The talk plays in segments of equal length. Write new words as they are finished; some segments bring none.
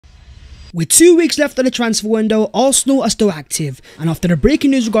With 2 weeks left of the transfer window, Arsenal are still active, and after the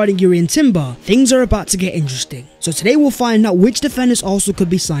breaking news regarding Jurrien Timber, things are about to get interesting. So today we'll find out which defenders Arsenal could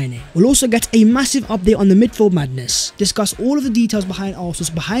be signing. We'll also get a massive update on the midfield madness, discuss all of the details behind Arsenal's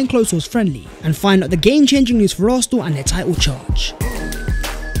behind closed doors friendly, and find out the game-changing news for Arsenal and their title charge.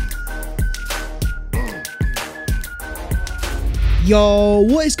 Yo,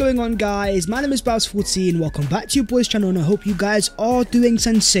 what is going on guys? My name is Babs14, welcome back to your boys channel, and I hope you guys are doing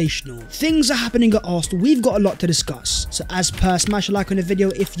sensational. Things are happening at Arsenal, we've got a lot to discuss. So as per, smash a like on the video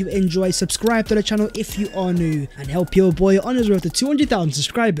if you enjoy, subscribe to the channel if you are new, and help your boy on his road to 200,000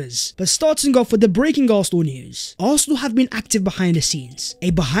 subscribers. But starting off with the breaking Arsenal news. Arsenal have been active behind the scenes.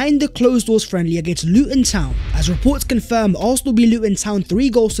 A behind the closed doors friendly against Luton Town. As reports confirm, Arsenal beat Luton Town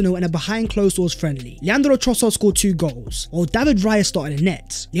 3-0 in a behind closed doors friendly. Leandro Trossard scored 2 goals, while Raya started in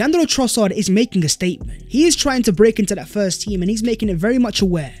net. Leandro Trossard is making a statement. He is trying to break into that first team, and he's making it very much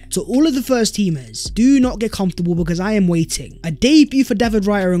aware to all of the first teamers, do not get comfortable because I am waiting. A debut for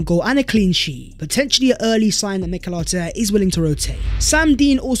Raya on goal and a clean sheet, potentially an early sign that Mikel Arteta is willing to rotate. Sam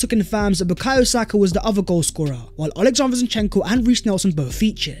Dean also confirms that Bukayo Saka was the other goal scorer, while Alexander Zinchenko and Reiss Nelson both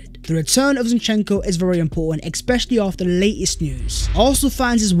featured. The return of Zinchenko is very important, especially after the latest news. Arsenal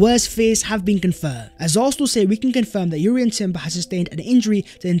fans' worst fears have been confirmed, as Arsenal say we can confirm that Jurrien Timber has sustained an injury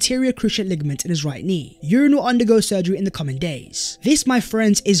to the anterior cruciate ligament in his right knee. Jurrien will undergo surgery in the coming days. This, my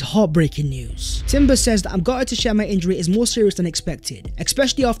friends, is heartbreaking news. Timber says that I'm gutted to share my injury is more serious than expected,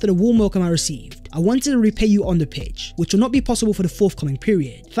 especially after the warm welcome I received. I wanted to repay you on the pitch, which will not be possible for the forthcoming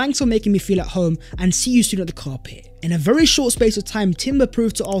period. Thanks for making me feel at home, and see you soon at the carpet. In a very short space of time, Timber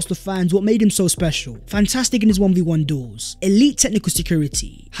proved to Arsenal fans what made him so special. Fantastic in his 1v1 duels, elite technical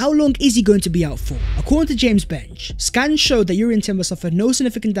security. How long is he going to be out for? According to James Bench, scans showed that Jurrien Timber suffered no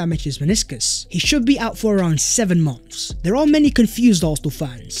significant damage to his meniscus. He should be out for around 7 months. There are many confused Arsenal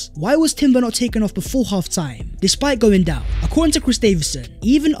fans. Why was Timber not taken off before half time, despite going down? According to Chris Davison,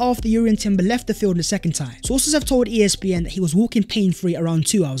 even after Jurrien Timber left the field the second time, sources have told ESPN that he was walking pain-free around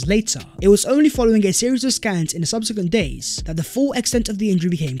 2 hours later. It was only following a series of scans in the subsequent days that the full extent of the injury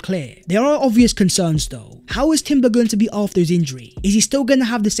became clear. There are obvious concerns though. How is Timber going to be after his injury? Is he still going to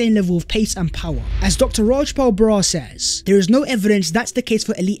have the same level of pace and power? As Dr. Rajpal Brar says, there is no evidence that's the case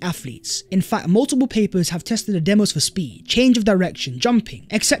for elite athletes. In fact, multiple papers have tested the demos for speed, change of direction, jumping,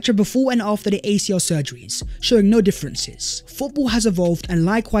 etc. before and after the ACL surgeries, showing no differences. Football has evolved, and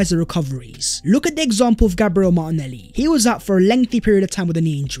likewise the recoveries. Look at the example of Gabriel Martinelli. He was out for a lengthy period of time with a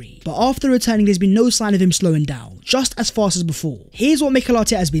knee injury, but after returning there's been no sign of him slowing down, just as fast as before. Here's what Mikel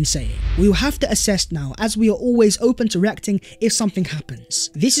Arteta has been saying. We will have to assess now, as we are always open to reacting if something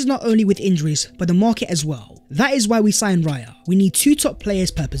happens. This is not only with injuries, but the market as well. That is why we signed Raya. We need 2 top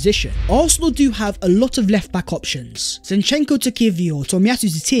players per position. Arsenal do have a lot of left back options. Zinchenko to Kivio,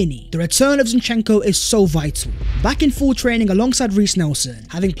 Tomiyasu to Tierney. The return of Zinchenko is so vital. Back in full training alongside Reiss Nelson.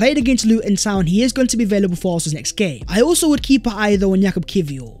 Having played against Luton Town, he is going to be available for Arsenal's next game. I also would keep an eye though on Jakub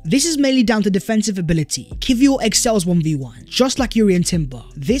Kivio. This is mainly down to defensive ability. Kivio excels 1v1, just like Jurrien Timber.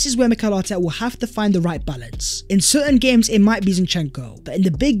 This is where Mikel Arteta will have to find the right balance. In certain games it might be Zinchenko, but in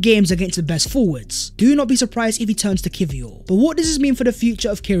the big games against the best forwards, do not be surprised if he turns to Kivio. But what does this mean for the future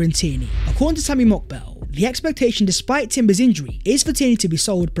of Kieran Tierney? According to Sammy Mockbell, the expectation, despite Timber's injury, is for Tierney to be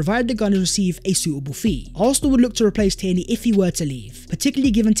sold provided the Gunners receive a suitable fee. Arsenal would look to replace Tierney if he were to leave,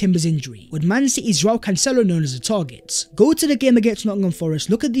 particularly given Timber's injury, with Man City's Joao Cancelo known as a target. Go to the game against Nottingham Forest,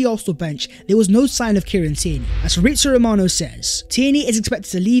 look at the Arsenal bench, there was no sign of Kieran Tierney. As Fabrizio Romano says, Tierney is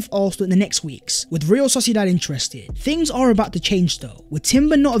expected to leave Arsenal in the next weeks, with Real Sociedad interested. Things are about to change though, with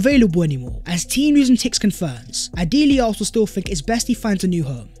Timber not available anymore, as team news and ticks confirms. Ideally Arsenal still think it's best he finds a new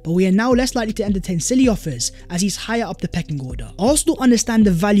home, but we are now less likely to entertain silly offers as he's higher up the pecking order. Arsenal understand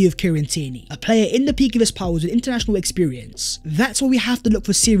the value of Kieran Tierney, a player in the peak of his powers with international experience. That's where we have to look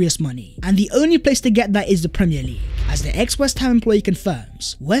for serious money, and the only place to get that is the Premier League. As the ex-West Ham employee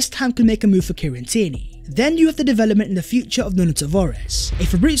confirms, West Ham could make a move for Kieran Tierney. Then you have the development in the future of Nuno Tavares. A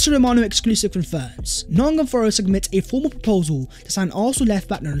Fabrizio Romano exclusive confirms, Nottingham Forest submits a formal proposal to sign Arsenal left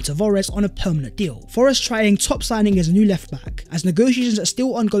back Nuno Tavares on a permanent deal. Forest trying top signing as a new left back, as negotiations are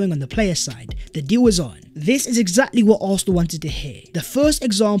still ongoing on the player side. The deal is on. This is exactly what Arsenal wanted to hear. The first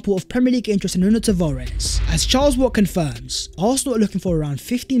example of Premier League interest in Nuno Tavares. As Charles Watt confirms, Arsenal are looking for around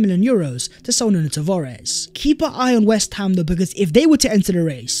 €15 million to sell Nuno Tavares. Keep an eye on West Ham though, because if they were to enter the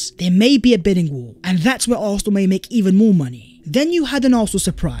race, there may be a bidding war, and that's where Arsenal may make even more money. Then you had an Arsenal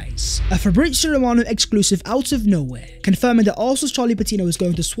surprise, a Fabrizio Romano exclusive out of nowhere, confirming that Arsenal's Charlie Patino is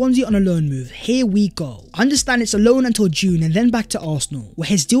going to Swansea on a loan move. Here we go. Understand it's a loan until June and then back to Arsenal, where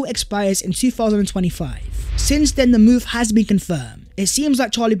his deal expires in 2025. Since then the move has been confirmed, It seems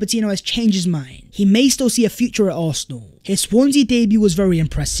like Charlie Patino has changed his mind. He may still see a future at Arsenal. His Swansea debut was very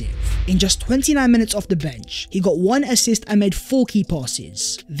impressive. In just 29 minutes off the bench, he got 1 assist and made 4 key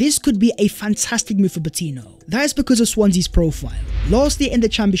passes. This could be a fantastic move for Patino. That is because of Swansea's profile. Last year in the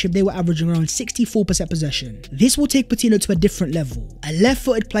Championship, they were averaging around 64% possession. This will take Patino to a different level. A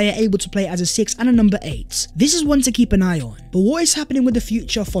left-footed player able to play as a 6 and a number 8. This is one to keep an eye on. But what is happening with the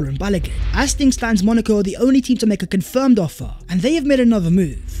future following Balogun? As things stands, Monaco are the only team to make a confirmed offer, and they have made another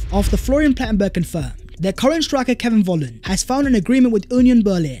move. After Florian Plettenberg confirmed, their current striker Kevin Volland has found an agreement with Union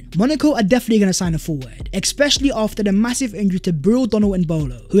Berlin. Monaco are definitely going to sign a forward, especially after the massive injury to Bril Donald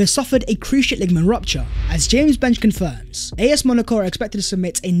Mbolo, who has suffered a cruciate ligament rupture. As James Bench confirms, AS Monaco are expected to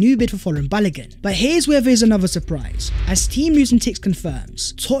submit a new bid for following Balogun. But here's where there's another surprise. As Team News and Ticks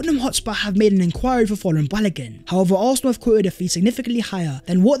confirms, Tottenham Hotspur have made an inquiry for following Balogun. However, Arsenal have quoted a fee significantly higher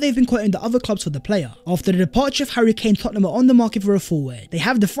than what they've been quoting the other clubs for the player. After the departure of Harry Kane, Tottenham are on the market for a forward. They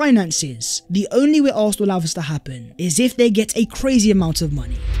have the finances. The only way Arsenal allow this to happen is if they get a crazy amount of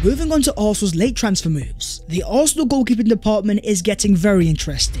money. Moving on to Arsenal's late transfer moves, the Arsenal goalkeeping department is getting very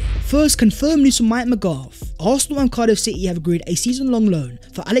interesting. First, confirmed news from Mike McGrath. Arsenal and Cardiff City have agreed a season-long loan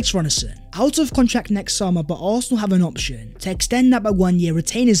for Alex Runnison. Out of contract next summer, but Arsenal have an option to extend that by 1 year,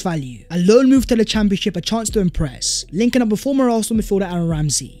 retain his value. A loan move to the Championship, a chance to impress, linking up with former Arsenal midfielder Aaron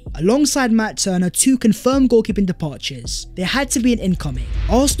Ramsey. Alongside Matt Turner, 2 confirmed goalkeeping departures. There had to be an incoming.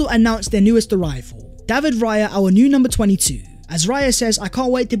 Arsenal announced their newest arrival, David Raya, our new number 22. As Raya says, I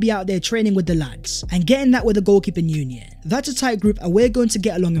can't wait to be out there training with the lads and getting that with the goalkeeping union. That's a tight group and we're going to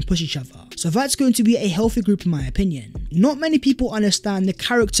get along and push each other. So that's going to be a healthy group in my opinion. Not many people understand the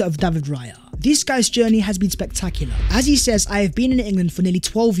character of David Raya. This guy's journey has been spectacular. As he says, I have been in England for nearly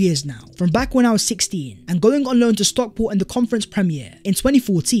 12 years now, from back when I was 16, and going on loan to Stockport in the Conference Premier in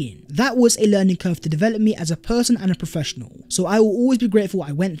 2014. That was a learning curve to develop me as a person and a professional, so I will always be grateful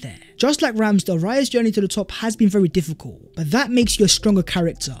I went there. Just like Ramsdale, Raya's journey to the top has been very difficult, but that makes you a stronger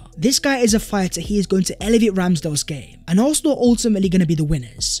character. This guy is a fighter, he is going to elevate Ramsdale's game, and Arsenal are ultimately going to be the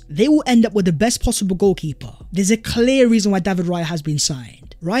winners. They will end up with the best possible goalkeeper. There's a clear reason why David Raya has been signed.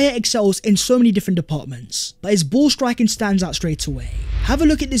 Raya excels in so many different departments, but his ball striking stands out straight away. Have a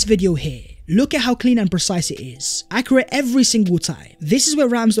look at this video here. Look at how clean and precise it is. Accurate every single time. This is where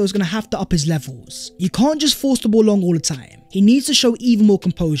Ramsdale is going to have to up his levels. You can't just force the ball long all the time. He needs to show even more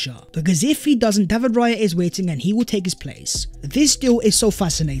composure, because if he doesn't, David Raya is waiting and he will take his place. This deal is so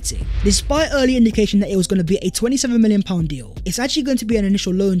fascinating. Despite early indication that it was going to be a £27 million deal, it's actually going to be an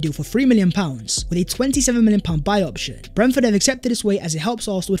initial loan deal for £3 million with a £27 million buy option. Brentford have accepted this way as it helps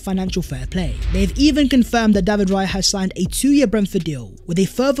Arsenal with financial fair play. They've even confirmed that David Raya has signed a 2-year Brentford deal with a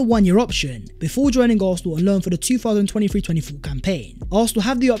further 1-year option before joining Arsenal on loan for the 2023-24 campaign. Arsenal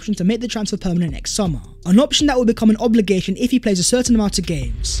have the option to make the transfer permanent next summer, an option that will become an obligation if he plays a certain amount of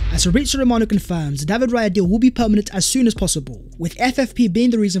games. As Fabrizio Romano confirms, the David Raya deal will be permanent as soon as possible, with FFP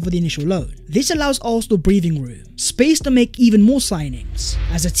being the reason for the initial loan. This allows Arsenal breathing room, space to make even more signings.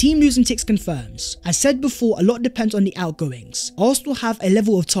 As a Team News and Ticks confirms, as said before, a lot depends on the outgoings. Arsenal have a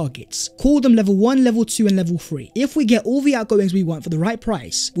level of targets, call them level 1, level 2 and level 3. If we get all the outgoings we want for the right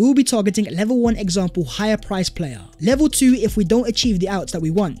price, we will be targeting level 1 example higher price player. Level 2 if we don't achieve the outs that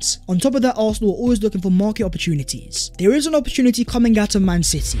we want. On top of that, Arsenal are always looking for market opportunities. There is an opportunity coming out of Man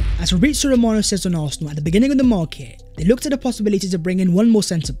City. As Fabrizio Romano says on Arsenal, at the beginning of the market, they looked at the possibility to bring in one more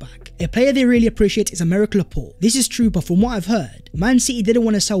centre back. A player they really appreciate is Aymeric Laporte. This is true, but from what I've heard, Man City didn't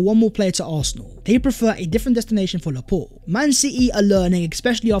want to sell one more player to Arsenal. They prefer a different destination for Laporte. Man City are learning,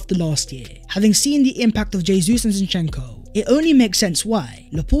 especially after last year. Having seen the impact of Jesus and Zinchenko, it only makes sense why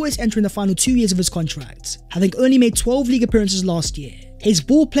Laporte is entering the final 2 years of his contract, having only made 12 league appearances last year. His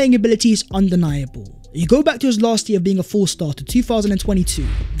ball playing ability is undeniable. You go back to his last year of being a 4-star to 2022,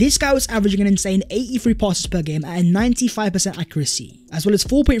 this guy was averaging an insane 83 passes per game at a 95% accuracy, as well as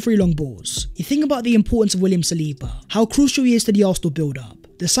 4.3 long balls. You think about the importance of William Saliba, how crucial he is to the Arsenal build-up.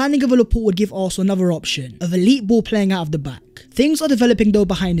 The signing of a Laporte would give Arsenal another option of elite ball playing out of the back. Things are developing though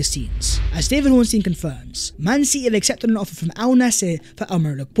behind the scenes. As David Ornstein confirms, Man City have accepted an offer from Al Nassr for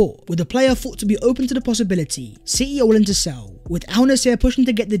Aymeric Laporte, with the player thought to be open to the possibility City are willing to sell, with Al Nassr pushing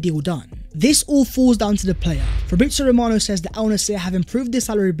to get the deal done. This all falls down to the player. Fabrizio Romano says that Al Nassr have improved their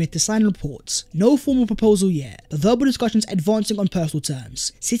salary bid to sign Laporte. No formal proposal yet, but verbal discussions advancing on personal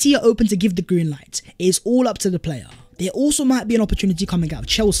terms. City are open to give the green light. It is all up to the player. There also might be an opportunity coming out of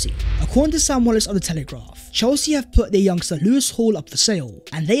Chelsea. According to Sam Wallace of The Telegraph, Chelsea have put their youngster Lewis Hall up for sale,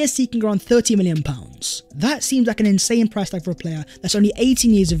 and they are seeking around £30 million. That seems like an insane price tag for a player that's only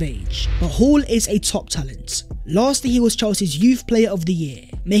 18 years of age, but Hall is a top talent. Lastly, he was Chelsea's Youth Player of the Year,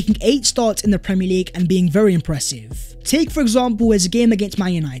 making 8 starts in the Premier League and being very impressive. Take for example his game against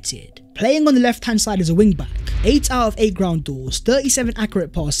Man United. Playing on the left hand side as a wing back, 8 out of 8 ground duels, 37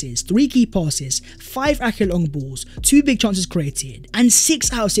 accurate passes, 3 key passes, 5 accurate long balls, 2 big chances created, and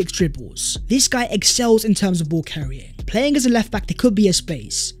 6 out of 6 dribbles. This guy excels in terms of ball carrying. Playing as a left back, there could be a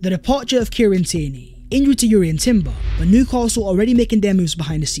space. The departure of Kieran Tierney, injury to Urian Timber, but Newcastle already making their moves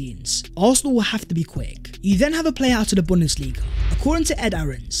behind the scenes. Arsenal will have to be quick. You then have a player out of the Bundesliga. According to Ed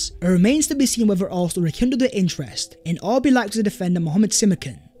Aarons, it remains to be seen whether Arsenal rekindle their interest in RB Leipzig defender Mohamed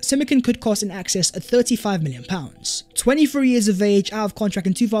Simakan. Simakan could cost in excess of £35 million. 23 years of age, out of contract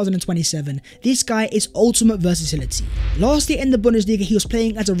in 2027, this guy is ultimate versatility. Last year in the Bundesliga, he was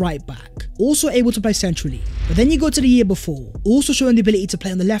playing as a right back, also able to play centrally. But then you go to the year before, also showing the ability to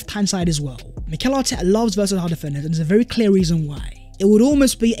play on the left hand side as well. Mikel Arteta loves versatile defenders, and there's a very clear reason why. It would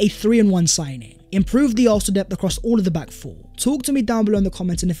almost be a 3-in-1 signing. Improve the Arsenal depth across all of the back four. Talk to me down below in the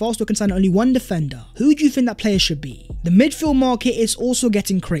comments, and if Arsenal can sign only one defender, who do you think that player should be? The midfield market is also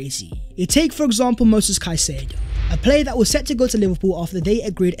getting crazy. You take for example Moses Caicedo, a player that was set to go to Liverpool after they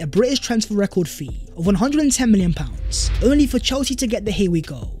agreed a British transfer record fee of £110 million, only for Chelsea to get the here we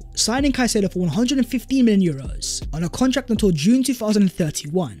go, signing Caicedo for €115 million on a contract until June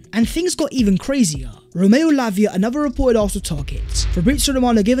 2031. And things got even crazier. Romeo Lavia, another reported Arsenal target. Fabrizio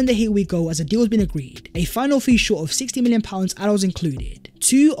Romano given the here we go as a deal has been agreed, a final fee short of £60 million add-ons included.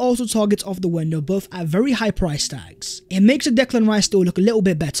 2 Arsenal targets off the window, both at very high price tags. It makes a Declan Rice deal look a little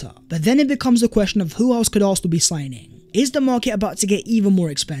bit better, but then it becomes a question of who else could Arsenal be signing. Is the market about to get even more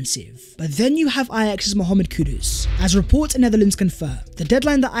expensive? But then you have Ajax's Mohamed Kudus. As reports in Netherlands confirm, the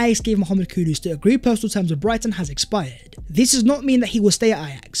deadline that Ajax gave Mohamed Kudus to agree personal terms with Brighton has expired. This does not mean that he will stay at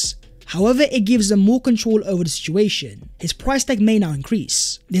Ajax. However, it gives them more control over the situation. His price tag may now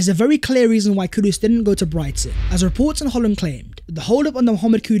increase. There's a very clear reason why Kudus didn't go to Brighton. As reports in Holland claimed, the hold-up on the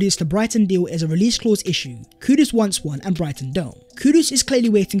Mohamed Kudus to Brighton deal is a release clause issue. Kudus wants one and Brighton don't. Kudus is clearly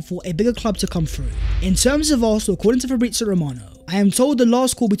waiting for a bigger club to come through. In terms of Arsenal, according to Fabrizio Romano, I am told the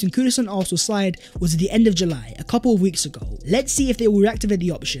last call between Kudus and Arsenal's side was at the end of July, a couple of weeks ago. Let's see if they will reactivate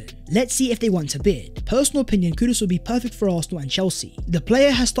the option. Let's see if they want to bid. Personal opinion, Kudus will be perfect for Arsenal and Chelsea. The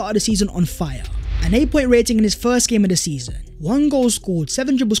player has started the season on fire. An 8-point rating in his first game of the season. 1 goal scored,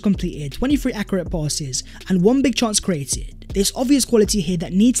 7 dribbles completed, 23 accurate passes, and 1 big chance created. There's obvious quality here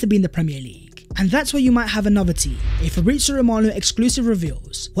that needs to be in the Premier League. And that's where you might have another team. A Fabrizio Romano exclusive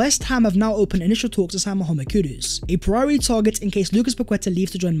reveals, West Ham have now opened initial talks to sign Mohamed Kudus, a priority target in case Lucas Paqueta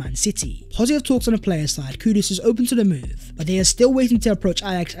leaves to join Man City. Positive talks on the player side, Kudus is open to the move, but they are still waiting to approach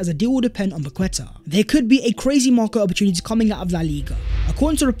Ajax as a deal will depend on Paqueta. There could be a crazy market opportunity coming out of La Liga.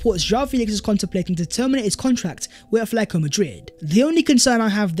 According to reports, João Felix is contemplating to terminate his contract with Atletico Madrid. The only concern I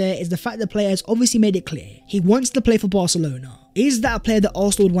have there is the fact the player has obviously made it clear he wants to play for Barcelona. Is that a player that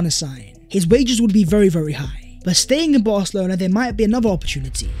Arsenal would want to sign? His wages would be very high. But staying in Barcelona, there might be another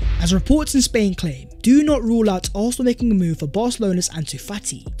opportunity. As reports in Spain claim, do not rule out Arsenal making a move for Barcelona's Ansu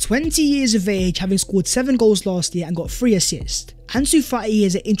Fati. 20 years of age, having scored 7 goals last year and got 3 assists. Ansu Fati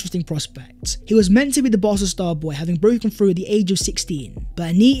is an interesting prospect. He was meant to be the Barca star boy, having broken through at the age of 16,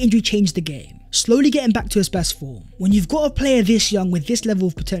 but a knee injury changed the game, slowly getting back to his best form. When you've got a player this young with this level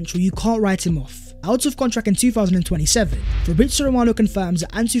of potential, you can't write him off. Out of contract in 2027, Fabrizio Romano confirms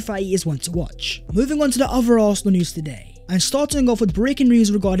that Ansu Fati is one to watch. Moving on to the other Arsenal news today, and starting off with breaking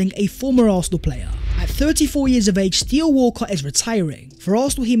news regarding a former Arsenal player. At 34 years of age, Steele Walcott is retiring. For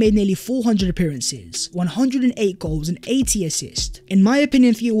Arsenal, he made nearly 400 appearances, 108 goals and 80 assists. In my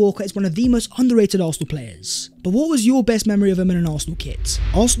opinion, Theo Walcott is one of the most underrated Arsenal players. But what was your best memory of him in an Arsenal kit?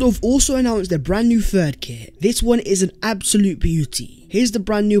 Arsenal have also announced their brand new third kit. This one is an absolute beauty. Here's the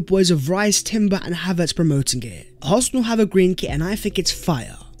brand new boys of Rice, Timber and Havertz promoting it. Arsenal have a green kit and I think it's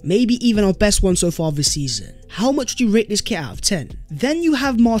fire. Maybe even our best one so far this season. How much would you rate this kit out of 10? Then you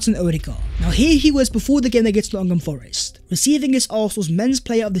have Martin Odegaard. Now here he was before the game against Nottingham Forest, receiving his Arsenal's Men's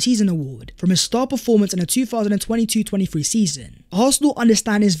Player of the Season award from his star performance in the 2022-23 season. Arsenal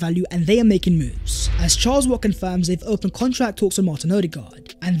understand his value and they are making moves. As Charles Watt confirms, they've opened contract talks with Martin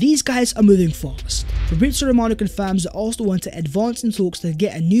Odegaard, and these guys are moving fast. Fabrizio Romano confirms that Arsenal want to advance in talks to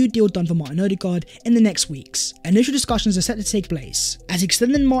get a new deal done for Martin Odegaard in the next weeks. Initial discussions are set to take place, as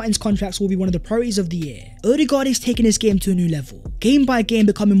extending Martin's contracts will be one of the priorities of the year. Odegaard is taking his game to a new level, game by game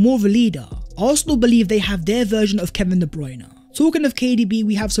becoming more of a leader. Arsenal believe they have their version of Kevin De Bruyne. Talking of KDB,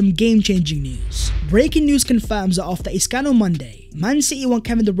 we have some game-changing news. Breaking news confirms that after a scan on Monday, Man City want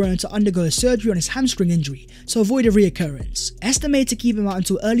Kevin De Bruyne to undergo a surgery on his hamstring injury to avoid a reoccurrence, estimated to keep him out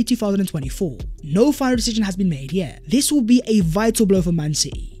until early 2024. No final decision has been made yet. This will be a vital blow for Man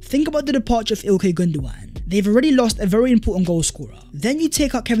City. Think about the departure of Ilkay Gundogan. They've already lost a very important goal scorer. Then you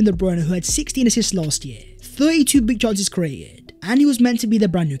take out Kevin De Bruyne, who had 16 assists last year, 32 big chances created, and he was meant to be the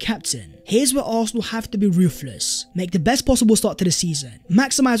brand new captain. Here's where Arsenal have to be ruthless, make the best possible start to the season,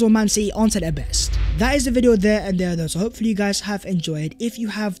 maximise on Man City onto their best. That is the video there and there though, so hopefully you guys have enjoyed. If you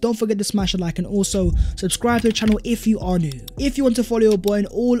have, don't forget to smash a like and also subscribe to the channel if you are new. If you want to follow your boy on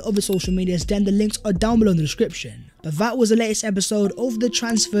all other social medias, then the links are down below in the description. But that was the latest episode of the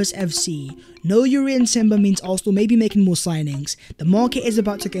Transfers FC. No Yuri and Timber means Arsenal may be making more signings. The market is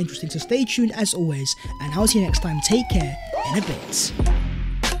about to get interesting, so stay tuned as always, and I'll see you next time. Take care, in a bit.